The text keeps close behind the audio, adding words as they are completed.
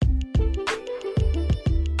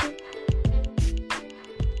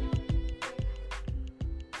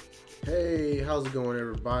how's it going,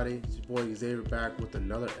 everybody? It's your boy Xavier back with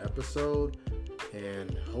another episode,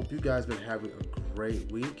 and hope you guys been having a great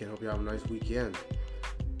week and hope you have a nice weekend.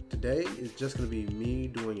 Today is just going to be me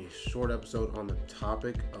doing a short episode on the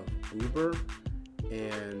topic of Uber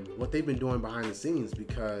and what they've been doing behind the scenes,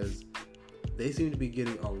 because they seem to be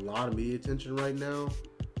getting a lot of media attention right now,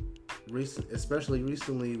 especially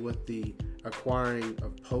recently with the acquiring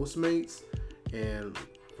of Postmates. And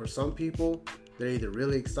for some people, they're either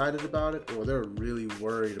really excited about it or they're really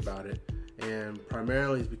worried about it, and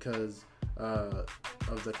primarily it's because of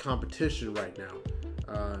the competition right now.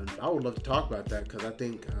 I would love to talk about that because I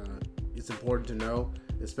think it's important to know,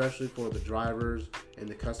 especially for the drivers and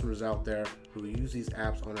the customers out there who use these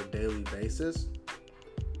apps on a daily basis,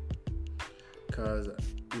 because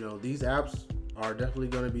these apps are definitely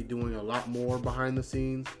going to be doing a lot more behind the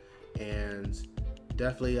scenes, and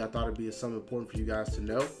definitely I thought it'd be something important for you guys to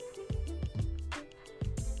know.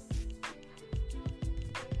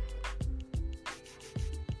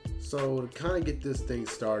 So to kind of get this thing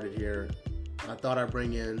started here, I thought I'd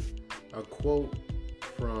bring in a quote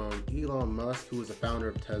from Elon Musk, who is the founder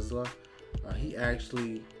of Tesla. He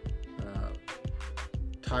actually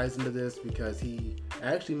ties into this because he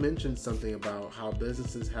actually mentioned something about how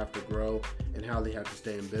businesses have to grow and how they have to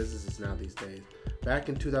stay in businesses now these days. Back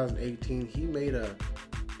in 2018, he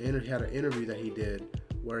had an interview that he did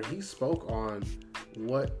where he spoke on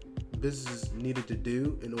what businesses needed to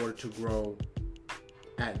do in order to grow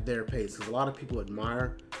at their pace, because a lot of people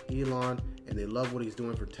admire Elon and they love what he's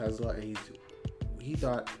doing for Tesla, and he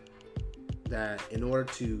thought that in order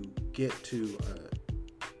to get to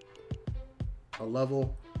a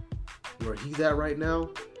level where he's at right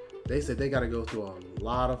now, they said they got to go through a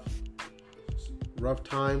lot of rough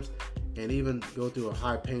times and even go through a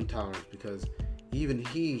high pain tolerance, because even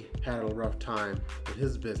he had a rough time with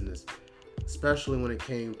his business, especially when it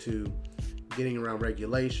came to getting around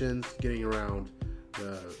regulations, getting around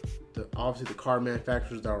obviously the car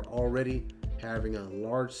manufacturers that are already having a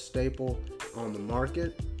large staple on the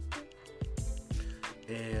market.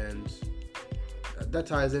 And that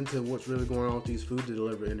ties into what's really going on with these food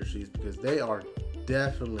delivery industries, because they are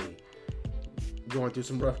definitely going through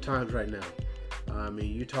some rough times right now.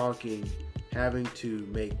 You're talking having to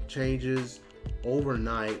make changes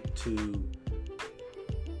overnight to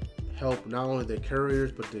help not only the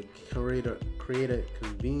couriers, but to create a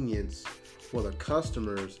convenience for the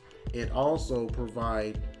customers, and also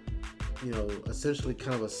provide, essentially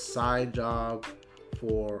kind of a side job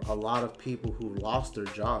for a lot of people who lost their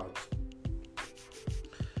jobs.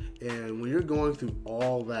 And when you're going through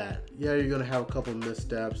all that, you're going to have a couple of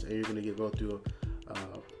missteps, and you're going to go through,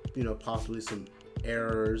 possibly some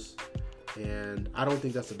errors. And I don't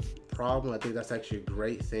think that's a problem. I think that's actually a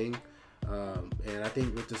great thing. And I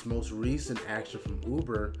think with this most recent action from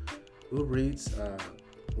Uber Eats,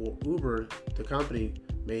 Uber, the company,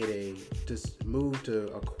 made this move to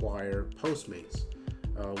acquire Postmates,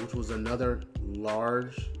 which was another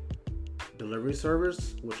large delivery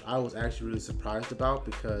service, which I was actually really surprised about,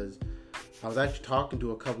 because I was actually talking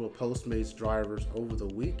to a couple of Postmates drivers over the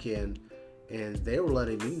weekend, and they were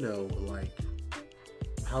letting me know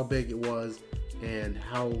how big it was and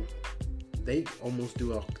how they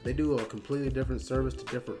do a completely different service to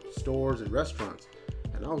different stores and restaurants.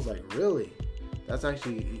 And I was like, really? That's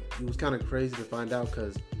actually, it was kind of crazy to find out,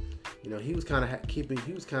 because he was kind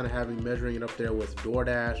of measuring it up there with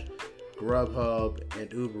DoorDash, Grubhub,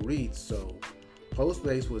 and Uber Eats. So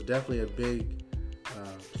Postmates was definitely a big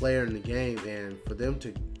player in the game, and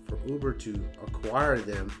for Uber to acquire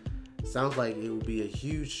them, sounds like it would be a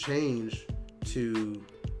huge change to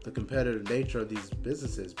the competitive nature of these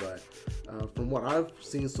businesses. But from what I've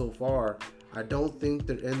seen so far, I don't think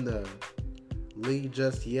they're in the league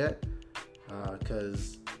just yet,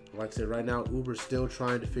 because like I said, right now Uber's still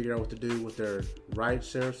trying to figure out what to do with their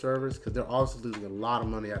rideshare service, because they're also losing a lot of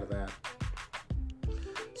money out of that.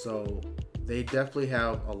 So they definitely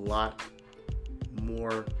have a lot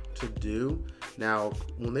more to do. Now,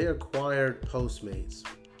 when they acquired Postmates,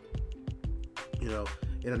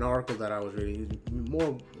 in an article that I was reading,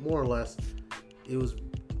 more or less, it was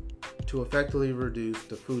to effectively reduce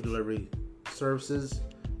the food delivery services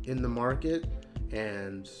in the market.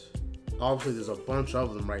 And obviously there's a bunch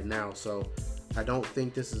of them right now, so I don't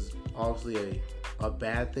think this is obviously a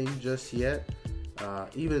bad thing just yet.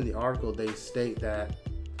 Even in the article, they state that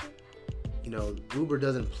Uber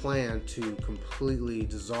doesn't plan to completely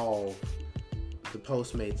dissolve the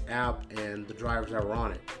Postmates app and the drivers that were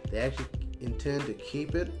on it. They actually intend to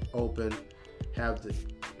keep it open, have it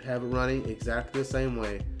running exactly the same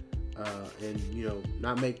way, and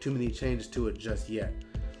not make too many changes to it just yet.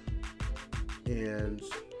 And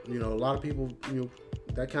a lot of people,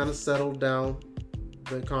 that kind of settled down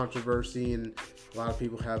the controversy, and a lot of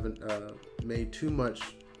people haven't made too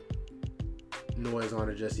much noise on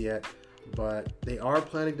it just yet. But they are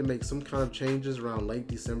planning to make some kind of changes around late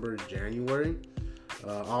December, January.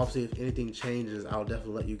 Obviously, if anything changes, I'll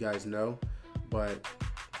definitely let you guys know. But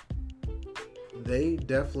they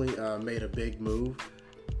definitely made a big move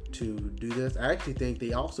to do this. I actually think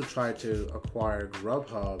they also tried to acquire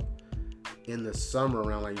Grubhub in the summer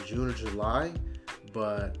around like June or July,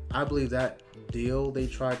 but I believe that deal they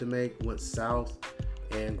tried to make went south,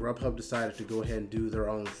 and Grubhub decided to go ahead and do their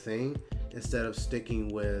own thing instead of sticking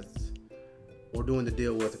with or doing the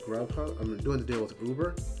deal with Grubhub. Doing the deal with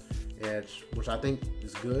Uber, which I think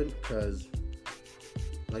is good because,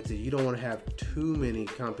 like I said, you don't want to have too many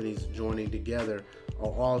companies joining together.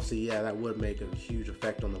 Or obviously, yeah, that would make a huge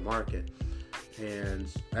effect on the market. And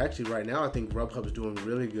actually, right now, I think Grubhub is doing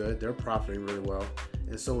really good. They're profiting really well,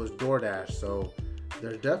 and so is DoorDash. So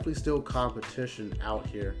there's definitely still competition out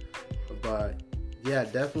here. But yeah,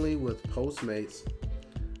 definitely with Postmates,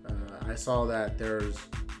 I saw that there's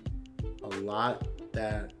a lot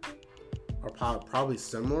that are probably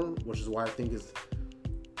similar, which is why I think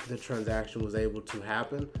the transaction was able to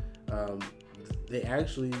happen. They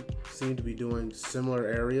actually seem to be doing similar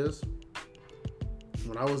areas.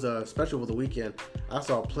 When I was, especially over the weekend, I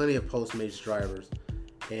saw plenty of Postmates drivers,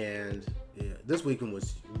 and yeah, this weekend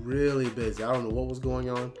was really busy. I don't know what was going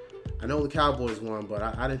on. I know the Cowboys won, but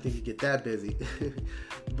I didn't think it'd get that busy.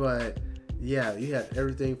 But yeah, you had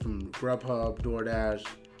everything from Grubhub, DoorDash.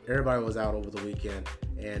 Everybody was out over the weekend,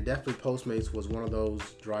 and definitely Postmates was one of those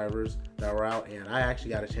drivers that were out, and I actually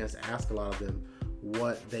got a chance to ask a lot of them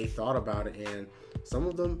what they thought about it, and some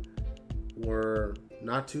of them were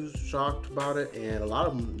not too shocked about it, and a lot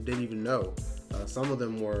of them didn't even know. Some of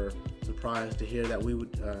them were surprised to hear that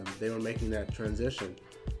they were making that transition,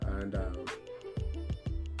 and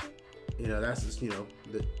that's just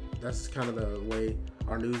that's kind of the way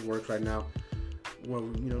our news works right now.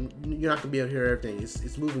 Well, you're not gonna be able to hear everything.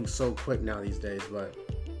 It's moving so quick now these days, but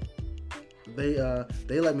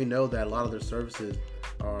they let me know that a lot of their services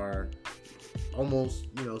are almost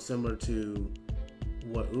similar to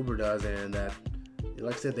what Uber does, and that,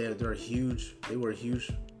 like I said, they were a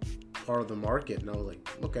huge part of the market, and I was like,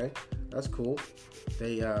 okay, that's cool.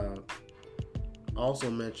 They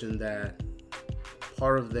also mentioned that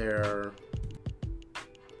part of their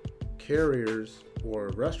carriers or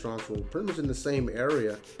restaurants were pretty much in the same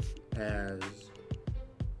area as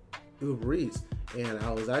Uber Eats, and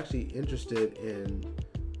I was actually interested in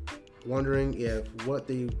wondering if what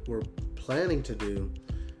they were planning to do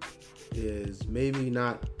is maybe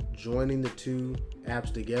not joining the two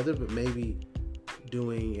apps together, but maybe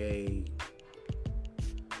doing a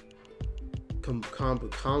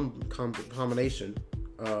combination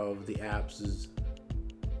of the apps'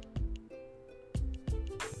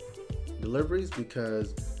 deliveries,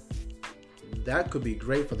 because that could be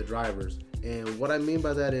great for the drivers. And what I mean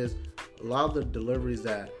by that is a lot of the deliveries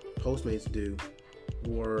that Postmates do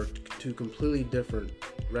were to completely different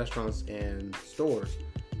restaurants and stores,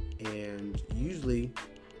 and usually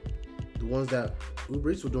the ones that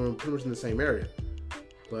Uber Eats were doing pretty much in the same area.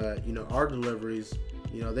 But our deliveries,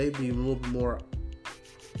 they'd be a little bit more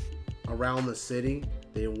around the city.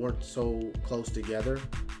 They weren't so close together,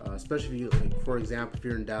 especially for example, if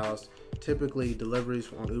you're in Dallas, typically deliveries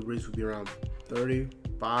on Uber Eats would be around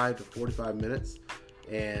 35 to 45 minutes,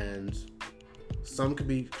 and some could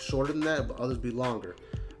be shorter than that, but others be longer.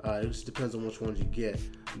 It just depends on which ones you get.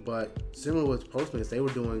 But similar with Postmates, they were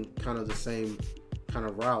doing kind of the same kind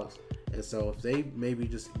of routes, and so if they maybe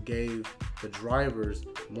just gave the drivers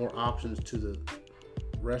more options to the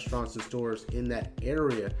restaurants and stores in that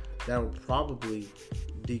area, that would probably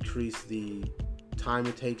decrease the time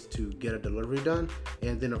it takes to get a delivery done,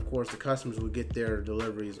 and then of course the customers would get their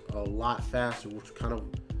deliveries a lot faster, which kind of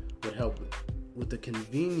would help with the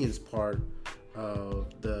convenience part of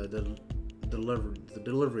the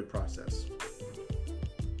delivery process.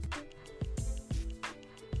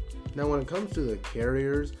 Now, when it comes to the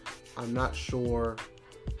carriers, I'm not sure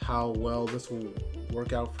how well this will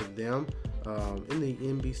work out for them. In the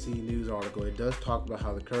NBC News article, it does talk about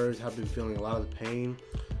how the carriers have been feeling a lot of the pain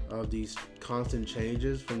of these constant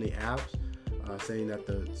changes from the apps, saying that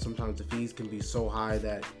sometimes the fees can be so high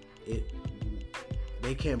that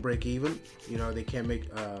they can't break even. They can't make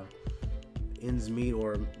ends meet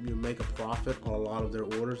or make a profit on a lot of their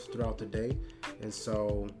orders throughout the day, and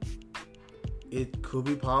so it could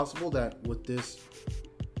be possible that with this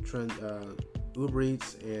trend, Uber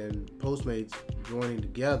Eats and Postmates joining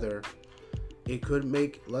together, it could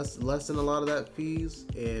make less than a lot of that fees,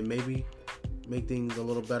 and maybe make things a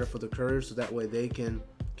little better for the couriers, so that way they can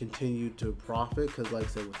continue to profit. Because like I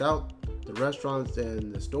said, without the restaurants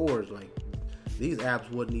and the stores, like, these apps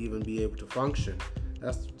wouldn't even be able to function.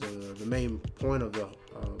 That's the main point of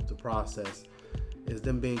the process, is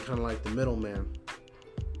them being kind of like the middleman.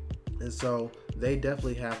 And so they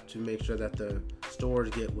definitely have to make sure that the stores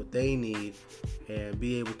get what they need and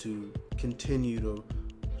be able to continue to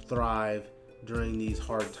thrive during these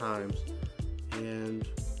hard times. And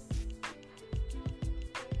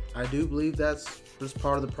I do believe that's just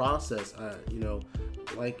part of the process.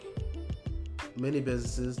 Like many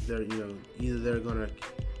businesses, they're either they're gonna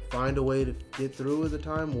find a way to get through at the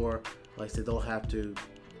time, or like I said, they'll have to,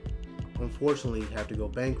 unfortunately, have to go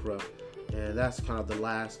bankrupt. And that's kind of the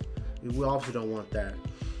last. We obviously don't want that,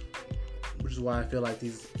 which is why I feel like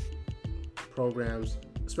these programs,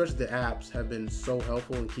 especially the apps, have been so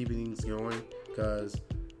helpful in keeping things going. Because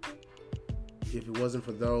if it wasn't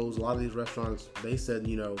for those, a lot of these restaurants, they said,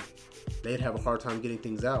 they'd have a hard time getting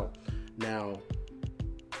things out. Now,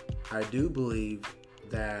 I do believe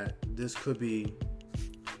that this could be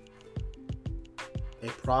a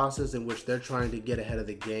process in which they're trying to get ahead of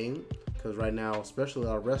the game. Because right now, especially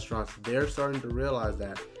our restaurants, they're starting to realize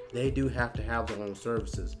that they do have to have their own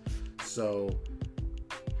services. So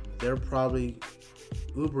Uber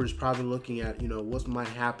is probably looking at, what might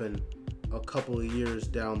happen a couple of years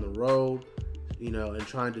down the road, and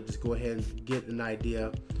trying to just go ahead and get an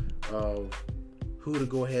idea of who to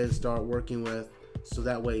go ahead and start working with, so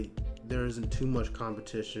that way there isn't too much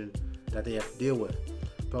competition that they have to deal with.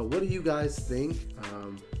 But what do you guys think?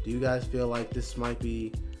 Do you guys feel like this might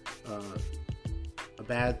be a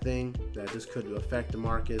bad thing, that this could affect the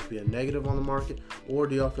market, be a negative on the market, or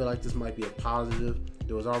do y'all feel like this might be a positive?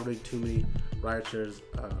 There was already too many rideshares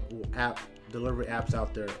delivery apps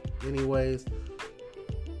out there anyways.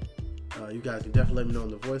 You guys can definitely let me know in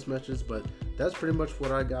the voice messages, but that's pretty much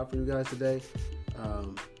what I got for you guys today.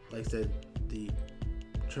 Like I said, the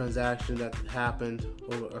transaction that happened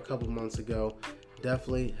over a couple months ago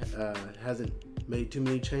definitely hasn't made too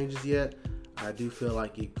many changes yet. I do feel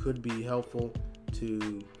like it could be helpful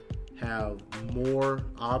to have more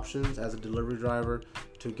options as a delivery driver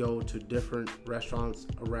to go to different restaurants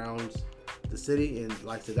around the city, and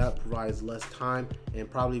like I said, that provides less time and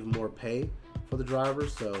probably even more pay for the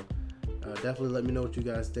drivers. So definitely let me know what you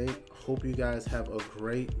guys think. Hope you guys have a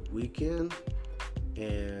great weekend,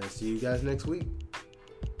 and see you guys next week.